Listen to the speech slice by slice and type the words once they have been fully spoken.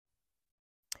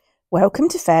Welcome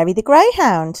to Fairy the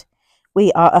Greyhound.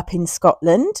 We are up in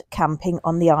Scotland camping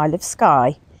on the Isle of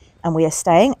Skye, and we are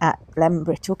staying at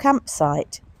Glenbrittle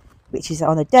campsite, which is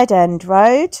on a dead-end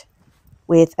road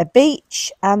with a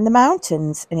beach and the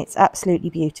mountains, and it's absolutely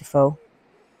beautiful.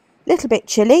 A little bit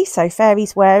chilly, so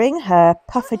Fairy's wearing her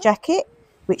puffer jacket,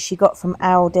 which she got from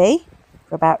Aldi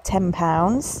for about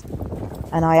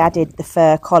 £10, and I added the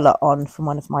fur collar on from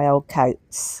one of my old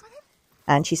coats,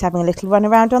 and she's having a little run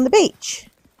around on the beach.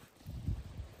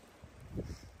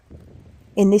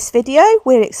 In this video,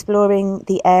 we're exploring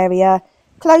the area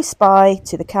close by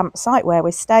to the campsite where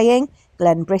we're staying,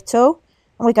 Glenbrittle,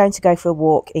 and we're going to go for a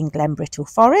walk in Glenbrittle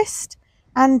Forest,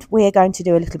 and we're going to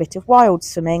do a little bit of wild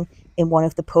swimming in one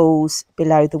of the pools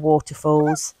below the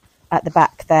waterfalls at the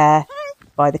back there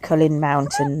by the Cuillin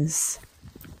Mountains.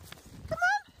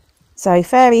 So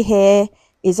Fairy here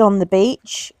is on the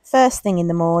beach first thing in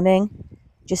the morning,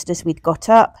 just as we'd got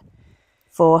up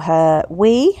for her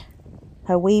wee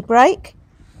break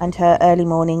and her early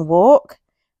morning walk.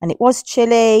 And it was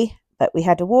chilly, but we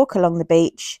had a walk along the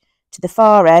beach to the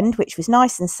far end, which was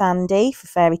nice and sandy for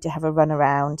Fairy to have a run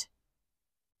around.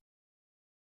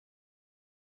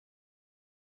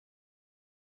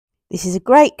 This is a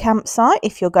great campsite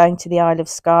if you're going to the Isle of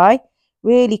Skye.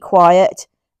 Really quiet,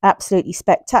 absolutely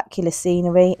spectacular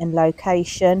scenery and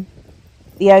location.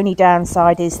 The only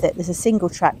downside is that there's a single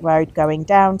track road going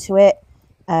down to it,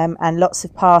 and lots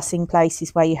of passing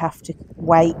places where you have to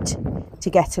wait to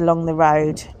get along the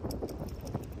road.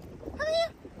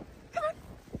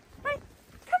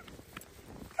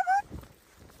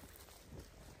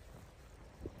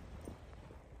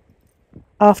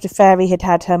 After Fairy had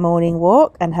had her morning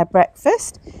walk and her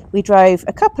breakfast, we drove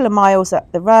a couple of miles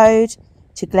up the road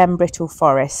to Glenbrittle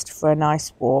Forest for a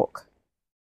nice walk.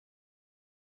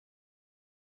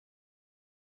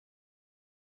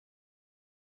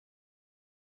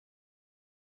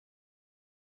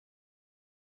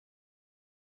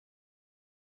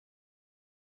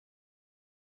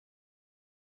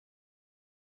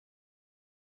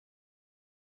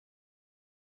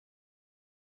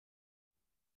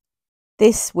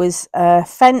 This was a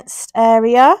fenced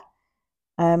area.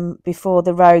 Before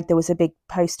the road there was a big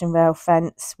post and rail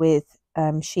fence with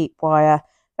sheep wire,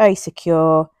 very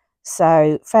secure,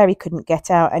 so Fairy couldn't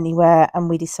get out anywhere, and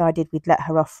we decided we'd let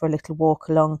her off for a little walk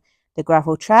along the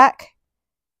gravel track.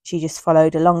 She just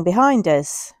followed along behind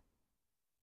us.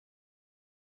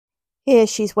 Here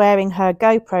she's wearing her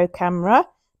GoPro camera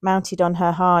mounted on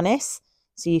her harness,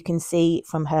 so you can see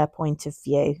from her point of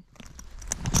view.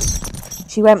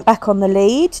 She went back on the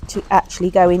lead to actually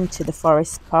go into the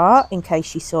forest part in case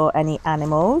she saw any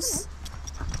animals.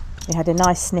 We had a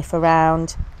nice sniff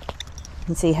around. You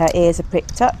can see her ears are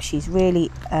pricked up. She's really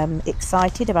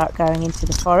excited about going into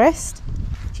the forest.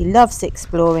 She loves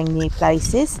exploring new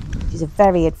places. She's a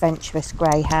very adventurous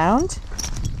greyhound.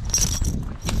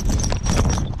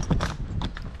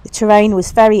 The terrain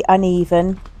was very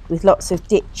uneven, with lots of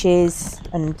ditches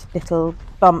and little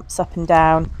bumps up and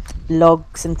down,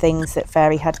 logs and things that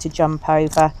Fairy had to jump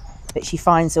over, but she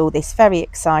finds all this very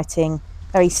exciting,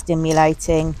 very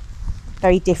stimulating,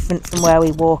 very different from where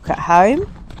we walk at home.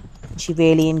 She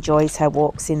really enjoys her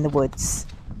walks in the woods.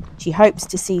 She hopes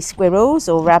to see squirrels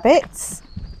or rabbits,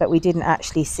 but we didn't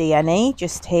actually see any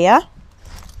just here.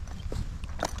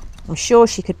 I'm sure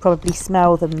she could probably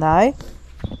smell them though.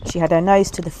 She had her nose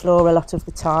to the floor a lot of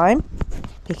the time,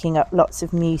 picking up lots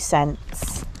of new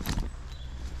scents.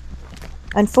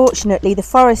 Unfortunately, the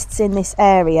forests in this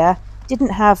area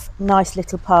didn't have nice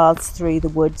little paths through the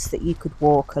woods that you could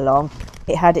walk along.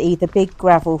 It had either big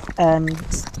gravel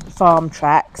farm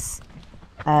tracks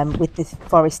with the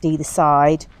forest either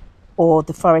side, or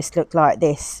the forest looked like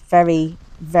this, very,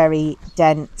 very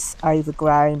dense,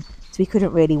 overgrown. So we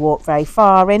couldn't really walk very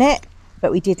far in it,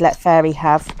 but we did let Fairy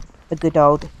have a good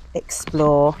old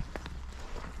explore.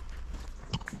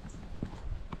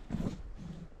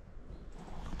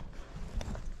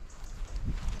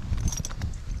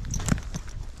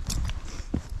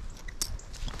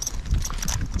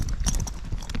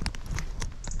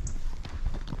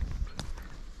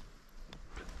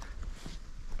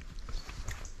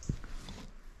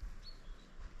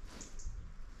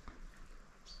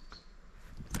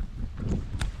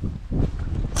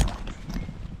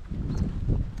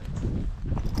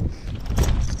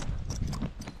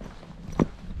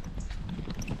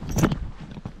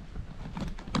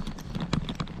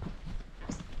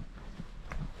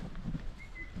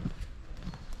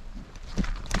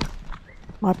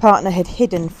 My partner had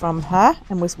hidden from her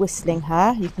and was whistling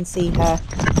her. You can see her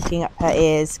looking up her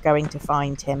ears, going to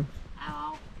find him.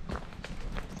 Ow. Come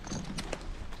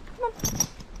on.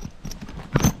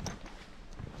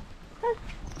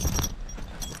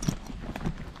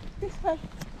 Go.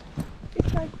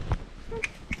 Good go.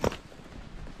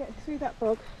 Get through that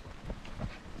bog.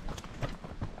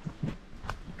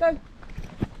 Go.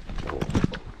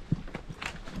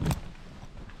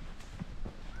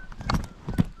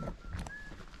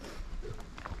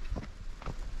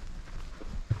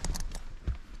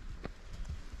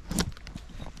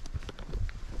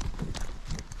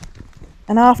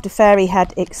 And after Fairy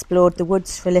had explored the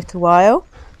woods for a little while,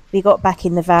 we got back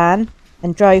in the van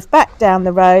and drove back down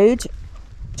the road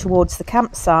towards the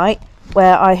campsite,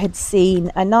 where I had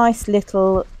seen a nice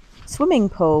little swimming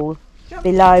pool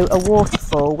below a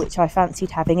waterfall, which I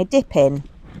fancied having a dip in.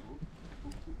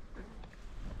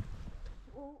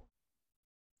 You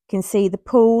can see the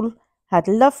pool had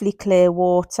lovely clear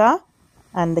water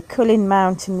and the Cuillin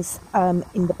Mountains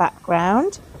in the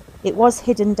background. It was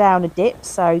hidden down a dip,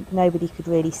 so nobody could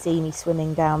really see me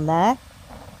swimming down there.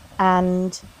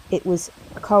 And it was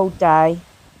a cold day,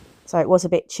 so it was a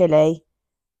bit chilly,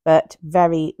 but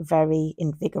very, very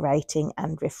invigorating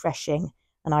and refreshing.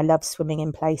 And I love swimming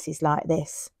in places like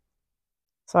this.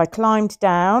 So I climbed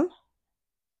down.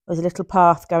 There was a little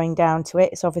path going down to it.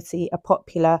 It's obviously a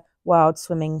popular wild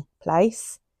swimming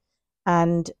place.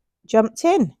 And jumped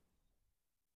in.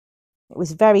 It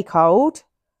was very cold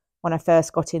when I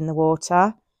first got in the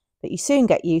water, but you soon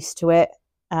get used to it.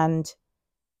 And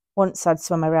once I'd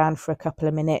swum around for a couple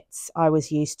of minutes, I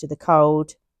was used to the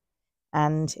cold,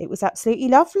 and it was absolutely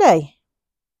lovely.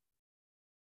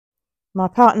 My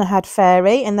partner had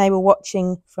Fairy, and they were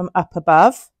watching from up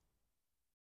above.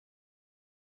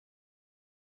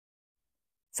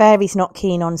 Fairy's not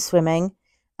keen on swimming,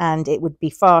 and it would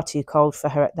be far too cold for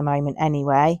her at the moment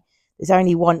anyway. There's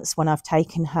only once when I've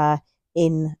taken her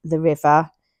in the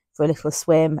river for a little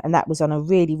swim, and that was on a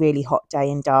really, really hot day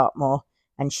in Dartmoor,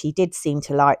 and she did seem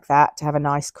to like that, to have a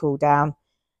nice cool down.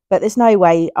 But there's no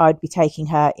way I'd be taking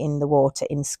her in the water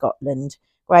in Scotland.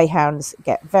 Greyhounds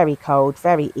get very cold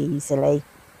very easily.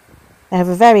 They have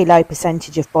a very low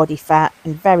percentage of body fat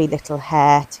and very little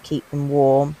hair to keep them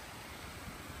warm.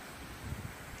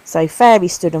 So Fairy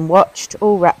stood and watched,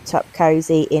 all wrapped up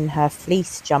cosy in her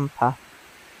fleece jumper.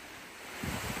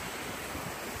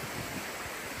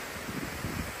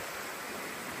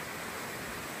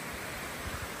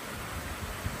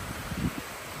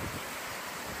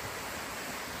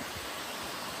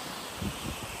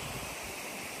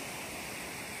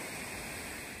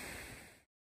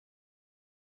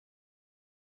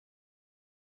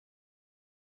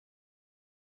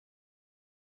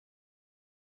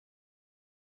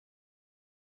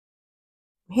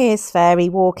 Here's Fairy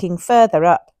walking further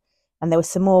up, and there were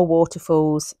some more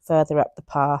waterfalls further up the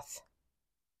path.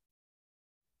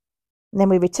 And then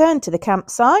we returned to the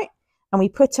campsite, and we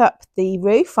put up the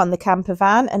roof on the camper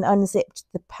van and unzipped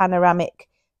the panoramic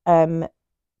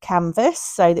canvas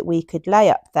so that we could lay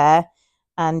up there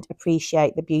and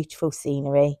appreciate the beautiful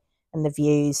scenery and the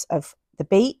views of the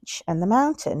beach and the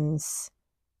mountains.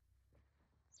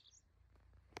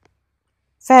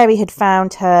 Fairy had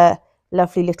found her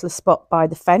lovely little spot by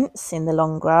the fence in the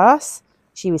long grass.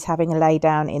 She was having a lay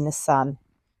down in the sun,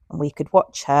 and we could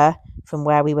watch her from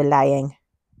where we were laying.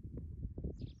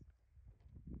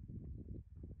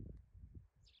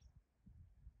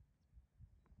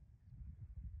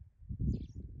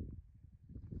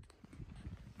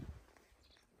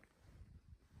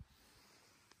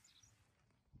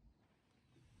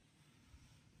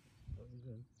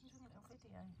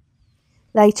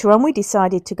 Later on, we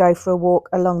decided to go for a walk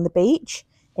along the beach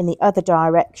in the other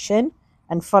direction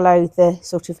and follow the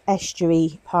sort of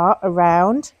estuary part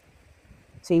around.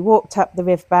 So we walked up the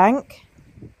riverbank,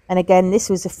 and again, this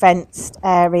was a fenced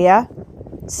area,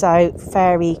 so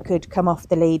Fairy could come off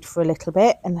the lead for a little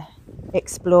bit and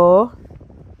explore.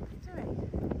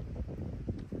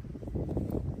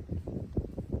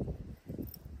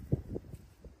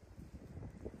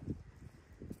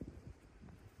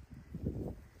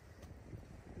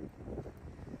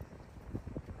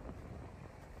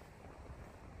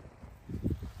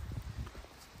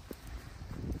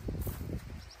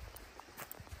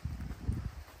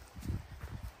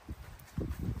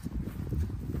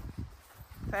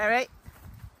 Fairy.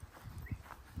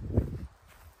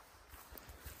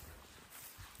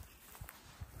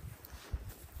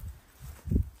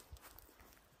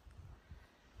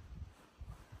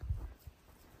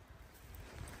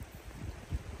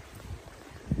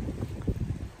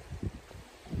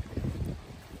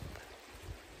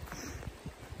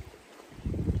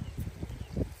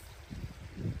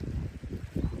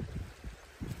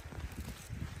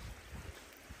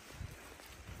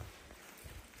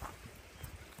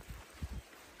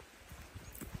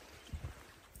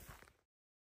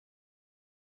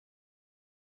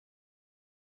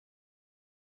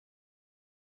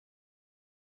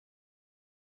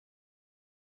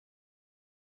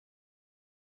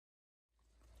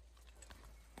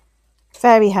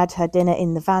 Fairy had her dinner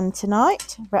in the van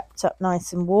tonight, wrapped up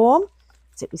nice and warm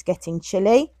as it was getting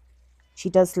chilly. She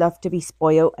does love to be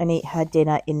spoilt and eat her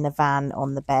dinner in the van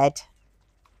on the bed.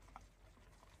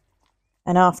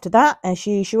 And after that, as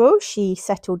usual, she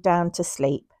settled down to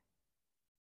sleep.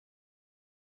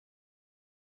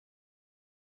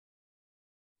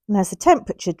 And as the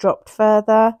temperature dropped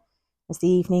further, as the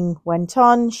evening went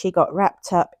on, she got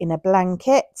wrapped up in a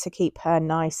blanket to keep her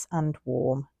nice and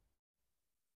warm.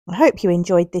 I hope you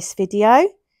enjoyed this video.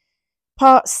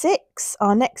 Part 6,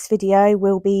 our next video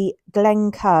will be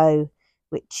Glencoe,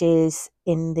 which is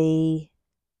in the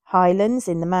Highlands,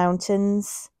 in the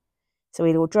mountains. So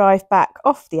we will drive back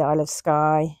off the Isle of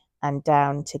Skye and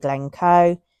down to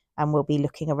Glencoe, and we'll be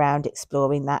looking around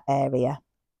exploring that area.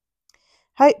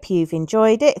 Hope you've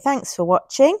enjoyed it. Thanks for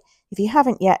watching. If you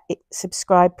haven't yet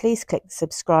subscribed, please click the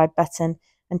subscribe button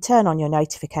and turn on your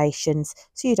notifications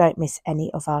so you don't miss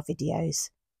any of our videos.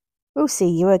 We'll see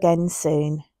you again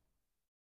soon.